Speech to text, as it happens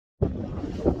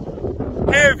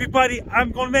Hey everybody,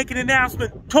 I'm going to make an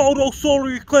announcement. Total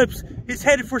solar eclipse is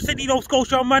headed for Sydney, Nova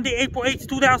Scotia on Monday, April 8th,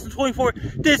 2024.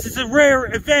 This is a rare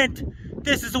event.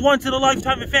 This is a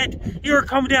once-in-a-lifetime event. You're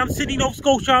coming down to Sydney, Nova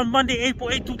Scotia on Monday, April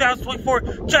 8th,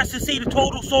 2024 just to see the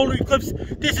total solar eclipse.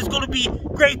 This is going to be a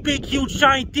great, big, huge,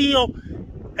 giant deal.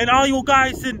 And all you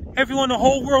guys and everyone in the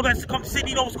whole world has to come to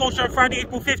Sydney, Nova Scotia on Friday,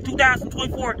 April 5th,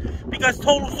 2024 because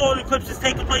total solar eclipse is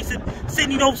taking place in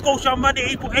Sydney, Nova Scotia on Monday,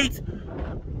 April 8th,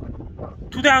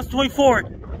 2024.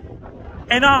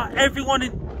 And everyone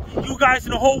in you guys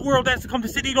in the whole world has to come to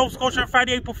Sydney, Nova Scotia on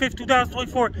Friday, April 5th,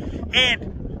 2024.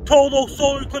 And total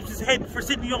solar eclipse is heading for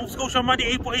Sydney, Nova Scotia on Monday,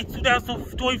 April 8th,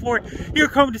 2024. You're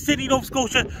coming to Sydney, Nova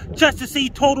Scotia just to see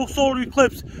total solar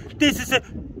eclipse. This is a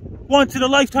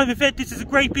once-in-a-lifetime event. This is a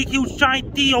great, big, huge,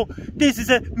 giant deal. This is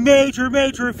a major,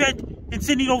 major event in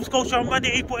Sydney, Nova Scotia on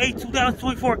Monday, April 8th,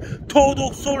 2024.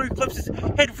 Total solar eclipse is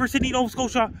headed for Sydney, Nova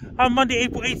Scotia on Monday,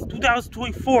 April 8th,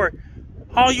 2024.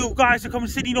 All you guys are coming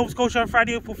to Sydney, Nova Scotia on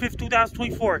Friday, April 5th,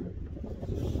 2024.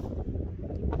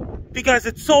 Because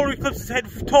the solar eclipse is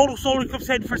headed, total solar eclipse is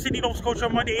headed for Sydney, Nova Scotia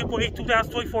on Monday, April 8th,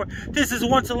 2024. This is a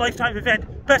once-in-a-lifetime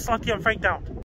event. Best luck to you, I'm Frank Down.